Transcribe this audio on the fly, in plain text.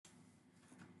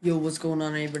Yo, what's going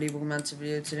on, everybody? Welcome back to the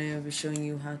video. Today I'll be showing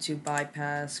you how to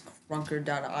bypass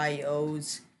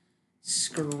Crunker.io's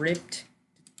script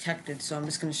detected. So I'm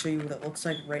just going to show you what it looks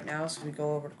like right now. So we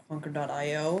go over to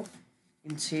Crunker.io. You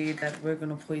can see that we're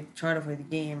going to try to play the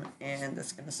game, and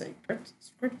it's going to say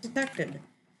script detected.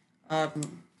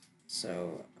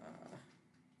 So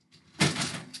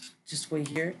just wait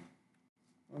here.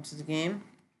 Onto the game.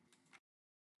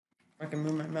 If I can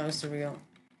move my mouse, there we go.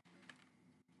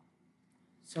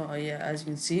 So yeah, as you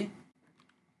can see,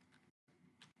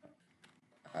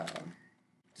 the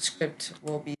script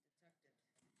will be,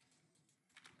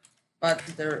 but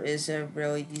there is a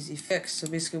really easy fix. So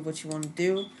basically what you want to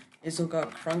do is look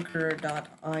up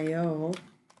crunker.io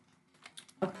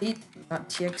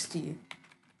update.txt,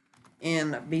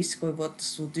 and basically what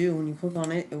this will do, when you click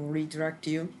on it, it will redirect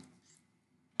you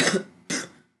to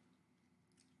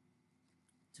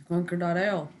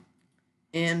crunker.io,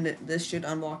 and this should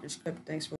unlock your script. Thanks for